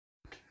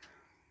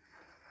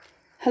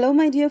Hello,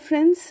 my dear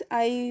friends.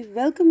 I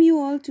welcome you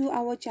all to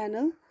our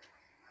channel.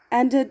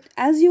 And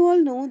as you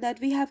all know that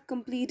we have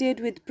completed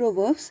with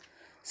proverbs,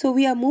 so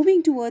we are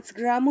moving towards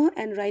grammar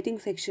and writing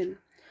section.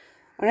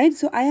 Alright,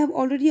 so I have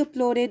already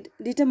uploaded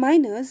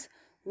determiners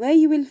where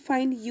you will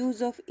find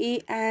use of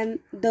a and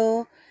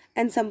the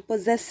and some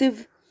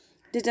possessive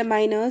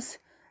determiners,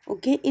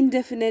 okay,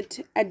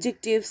 indefinite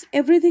adjectives.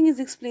 Everything is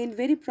explained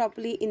very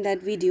properly in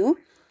that video.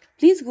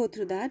 Please go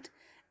through that.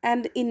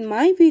 And in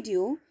my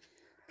video,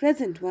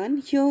 present one,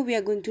 here we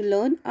are going to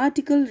learn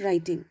article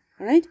writing.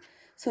 Alright,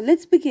 so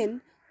let's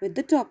begin with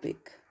the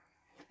topic.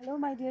 Hello,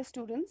 my dear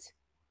students.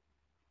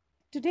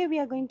 Today we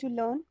are going to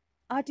learn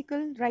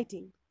article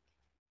writing.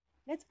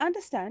 Let's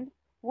understand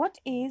what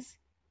is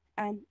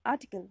an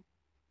article.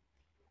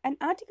 An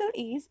article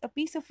is a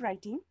piece of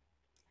writing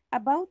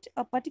about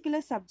a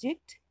particular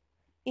subject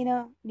in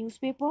a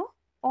newspaper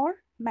or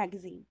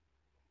magazine.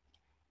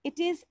 It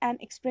is an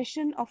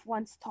expression of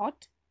one's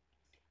thought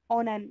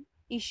on an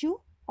issue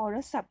or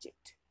a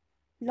subject,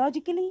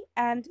 logically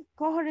and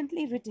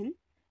coherently written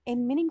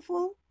in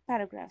meaningful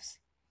paragraphs.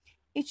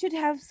 It should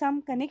have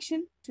some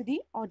connection to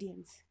the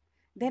audience.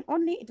 Then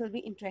only it will be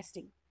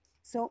interesting.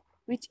 So,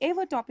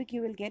 whichever topic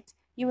you will get,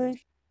 you will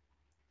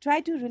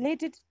try to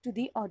relate it to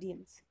the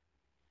audience.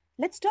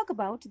 Let's talk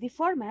about the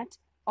format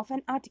of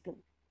an article.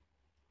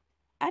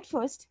 At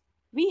first,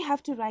 we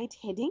have to write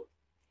heading,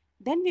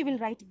 then we will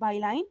write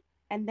byline,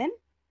 and then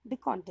the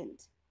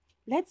content.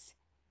 Let's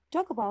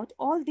talk about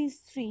all these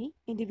three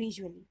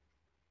individually.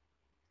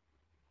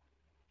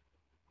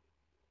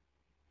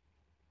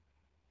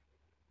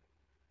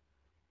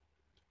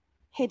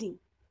 Heading.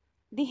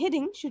 The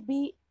heading should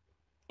be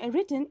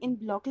written in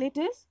block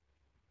letters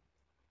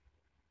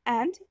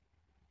and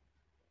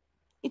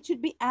it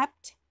should be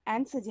apt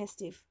and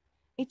suggestive.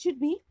 It should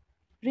be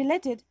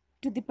related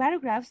to the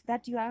paragraphs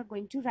that you are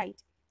going to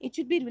write. It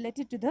should be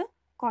related to the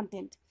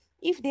content.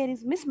 If there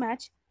is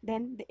mismatch,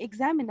 then the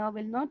examiner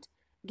will not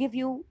give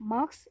you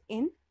marks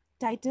in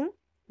title,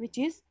 which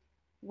is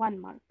 1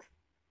 mark.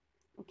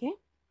 Okay.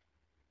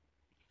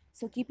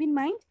 So keep in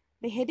mind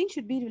the heading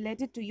should be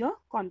related to your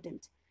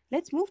content.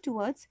 Let's move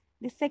towards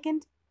the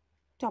second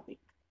topic,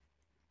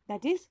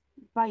 that is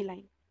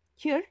byline.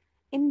 Here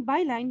in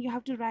byline you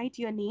have to write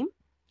your name,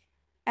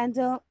 and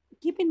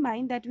keep in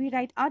mind that we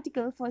write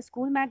article for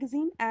school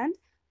magazine and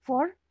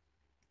for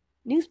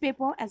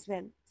newspaper as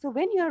well. So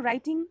when you are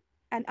writing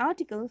an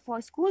article for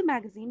school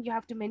magazine, you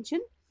have to mention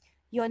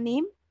your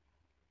name,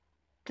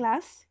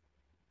 class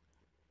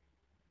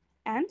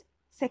and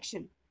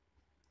section.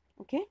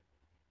 Okay,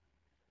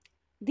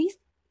 these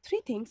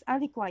three things are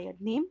required: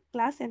 name,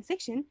 class and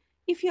section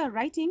if you are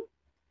writing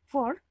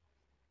for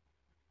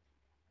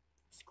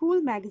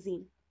school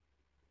magazine.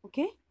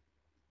 Okay,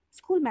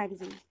 school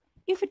magazine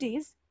if it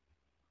is,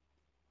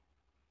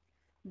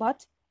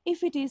 but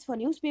if it is for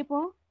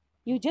newspaper,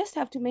 you just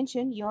have to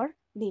mention your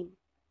name.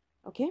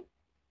 Okay,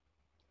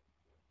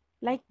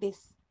 like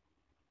this.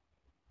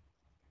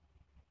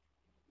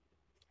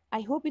 I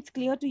hope it's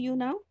clear to you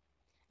now.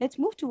 Let's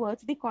move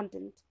towards the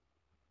content.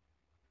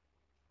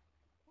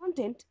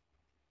 Content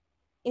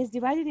is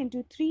divided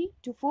into 3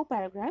 to 4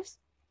 paragraphs.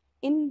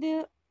 In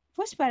the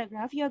first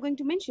paragraph, you are going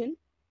to mention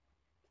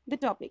the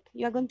topic.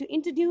 You are going to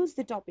introduce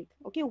the topic.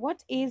 Okay,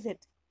 what is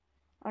it?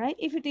 All right,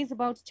 if it is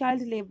about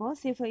child labor,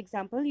 say for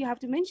example, you have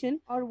to mention,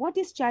 or what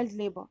is child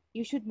labor?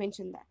 You should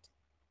mention that.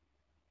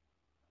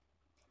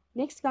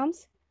 Next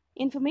comes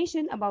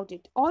information about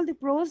it, all the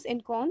pros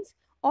and cons,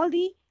 all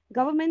the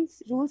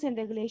government's rules and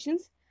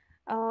regulations,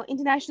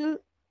 international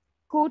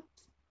court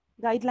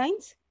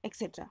guidelines,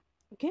 etc.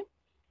 Okay,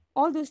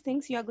 all those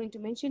things you are going to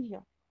mention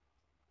here.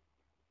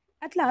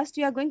 At last,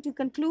 you are going to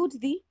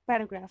conclude the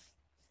paragraph.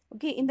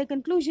 Okay, in the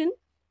conclusion,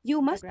 you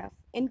must,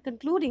 in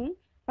concluding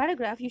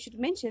paragraph, you should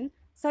mention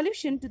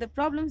solution to the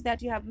problems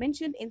that you have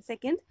mentioned in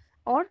second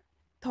or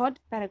third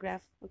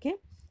paragraph. Okay,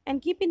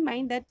 and keep in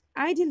mind that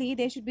ideally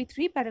there should be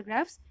 3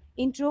 paragraphs: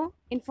 intro,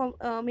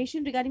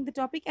 information regarding the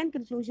topic, and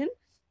conclusion.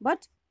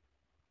 But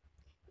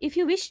if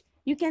you wish,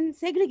 you can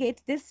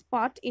segregate this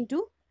part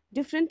into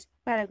different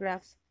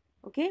paragraphs.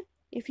 Okay,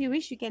 if you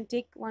wish, you can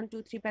take 1,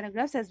 2, 3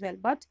 paragraphs as well,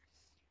 but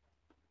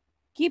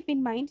keep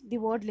in mind the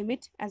word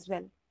limit as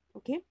well.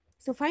 Okay,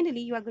 so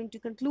finally you are going to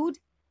conclude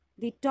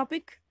the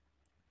topic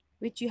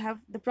which you have,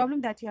 the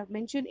problem that you have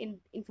mentioned in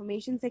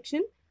information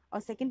section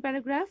or second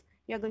paragraph.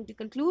 You are going to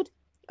conclude,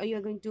 or you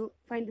are going to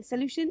find the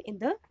solution in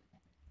the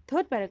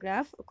third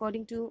paragraph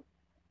according to,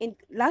 in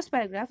last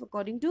paragraph,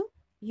 according to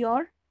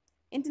your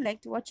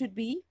intellect, what should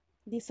be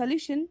the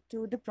solution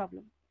to the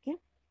problem. Okay,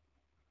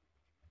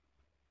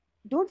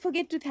 don't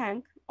forget to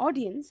thank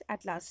audience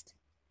at last.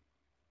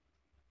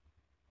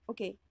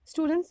 Okay,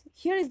 students,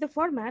 here is the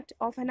format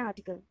of an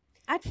article.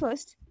 At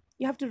first,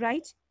 you have to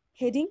write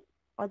heading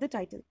or the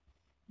title.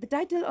 The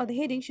title or the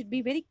heading should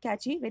be very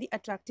catchy, very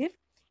attractive.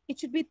 It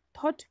should be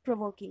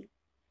thought-provoking.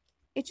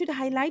 It should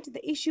highlight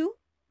the issue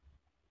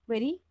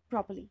very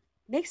properly.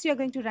 Next, you are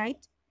going to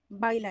write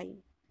byline.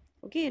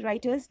 Okay,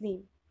 writer's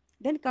name.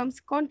 Then comes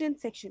content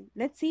section.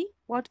 Let's see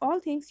what all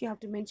things you have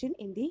to mention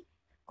in the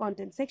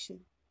content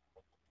section.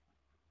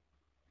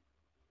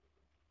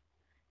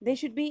 there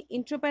should be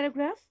intro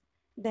paragraph,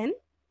 then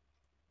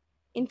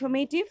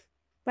informative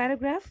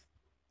paragraph,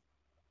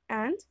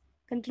 and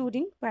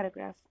concluding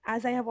paragraph.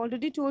 As I have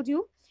already told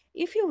you,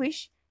 if you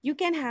wish, you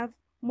can have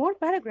more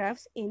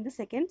paragraphs in the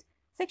second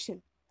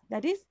section,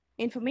 that is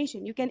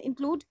information. You can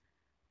include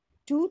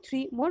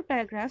 2-3 more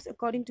paragraphs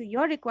according to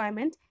your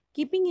requirement,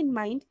 keeping in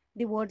mind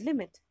the word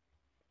limit.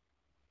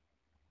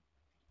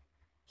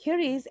 Here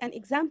is an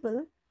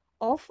example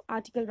of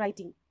article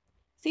writing.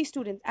 See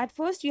students, at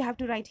first you have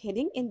to write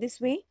heading in this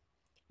way,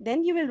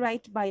 then you will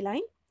write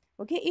byline.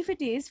 Okay, if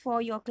it is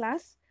for your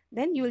class,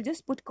 then you will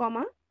just put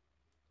comma,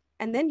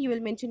 and then you will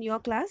mention your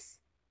class,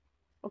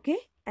 okay,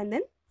 and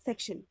then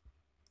section.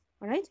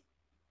 All right,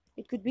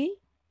 it could be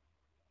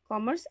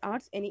commerce,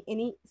 arts,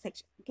 any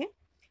section. Okay,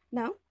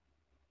 now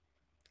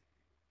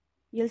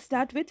you'll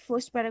start with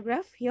first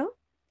paragraph here,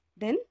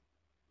 then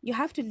you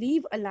have to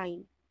leave a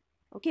line.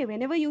 Okay,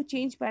 whenever you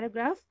change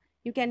paragraph,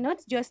 you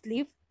cannot just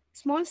leave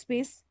small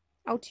space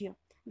out here.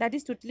 That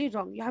is totally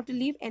wrong. You have to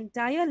leave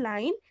entire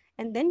line,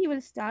 and then you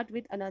will start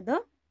with another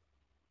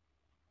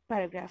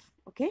paragraph.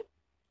 Okay,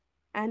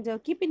 and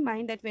keep in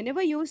mind that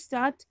whenever you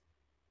start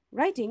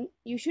writing,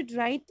 you should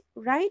write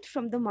right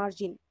from the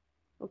margin.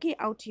 Okay,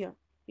 out here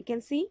you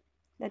can see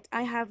that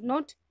I have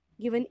not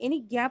given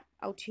any gap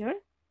out here.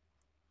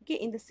 Okay,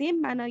 in the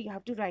same manner you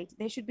have to write.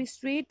 There should be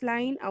straight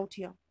line out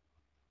here.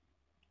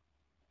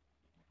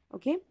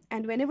 Okay,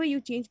 and whenever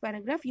you change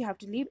paragraph, you have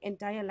to leave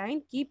entire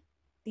line. Keep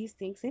these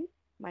things in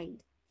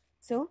mind.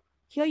 So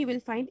here you will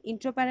find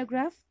intro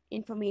paragraph,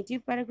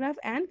 informative paragraph,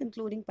 and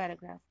concluding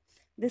paragraph.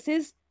 This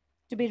is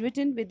to be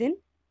written within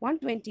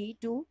 120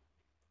 to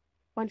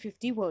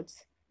 150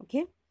 words.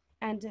 Okay,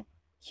 and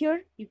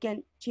here you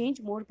can change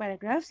more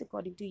paragraphs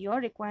according to your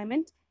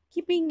requirement,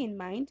 keeping in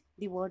mind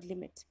the word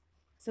limit.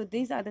 So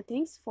these are the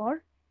things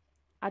for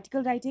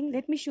article writing.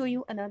 Let me show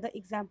you another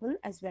example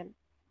as well.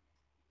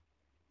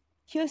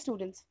 Here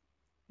students,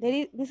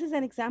 this is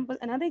an example,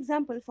 another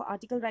example for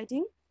article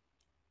writing.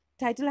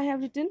 Title I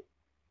have written,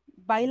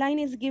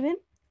 byline is given,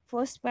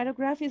 first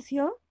paragraph is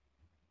here,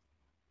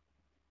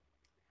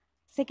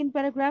 second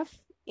paragraph,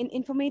 in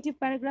informative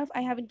paragraph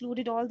I have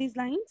included all these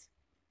lines.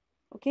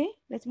 Okay,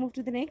 let's move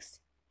to the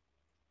next.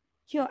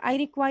 Here I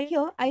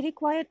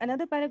required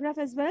another paragraph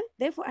as well,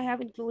 therefore I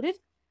have included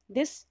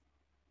this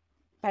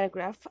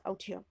paragraph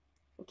out here.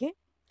 Okay,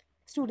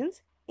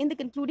 students, in the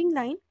concluding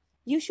line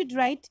you should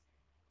write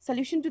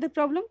solution to the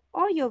problem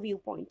or your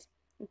viewpoint.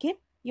 Okay,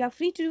 you are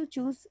free to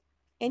choose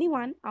any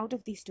one out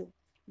of these two.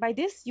 By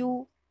this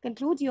you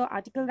conclude your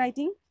article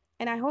writing,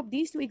 and I hope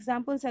these two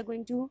examples are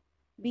going to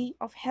be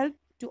of help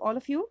to all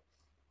of you.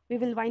 We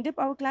will wind up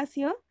our class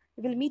here.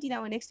 We will meet in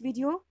our next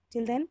video.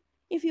 Till then,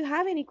 if you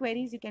have any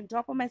queries, you can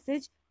drop a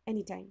message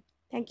anytime.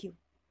 Thank you.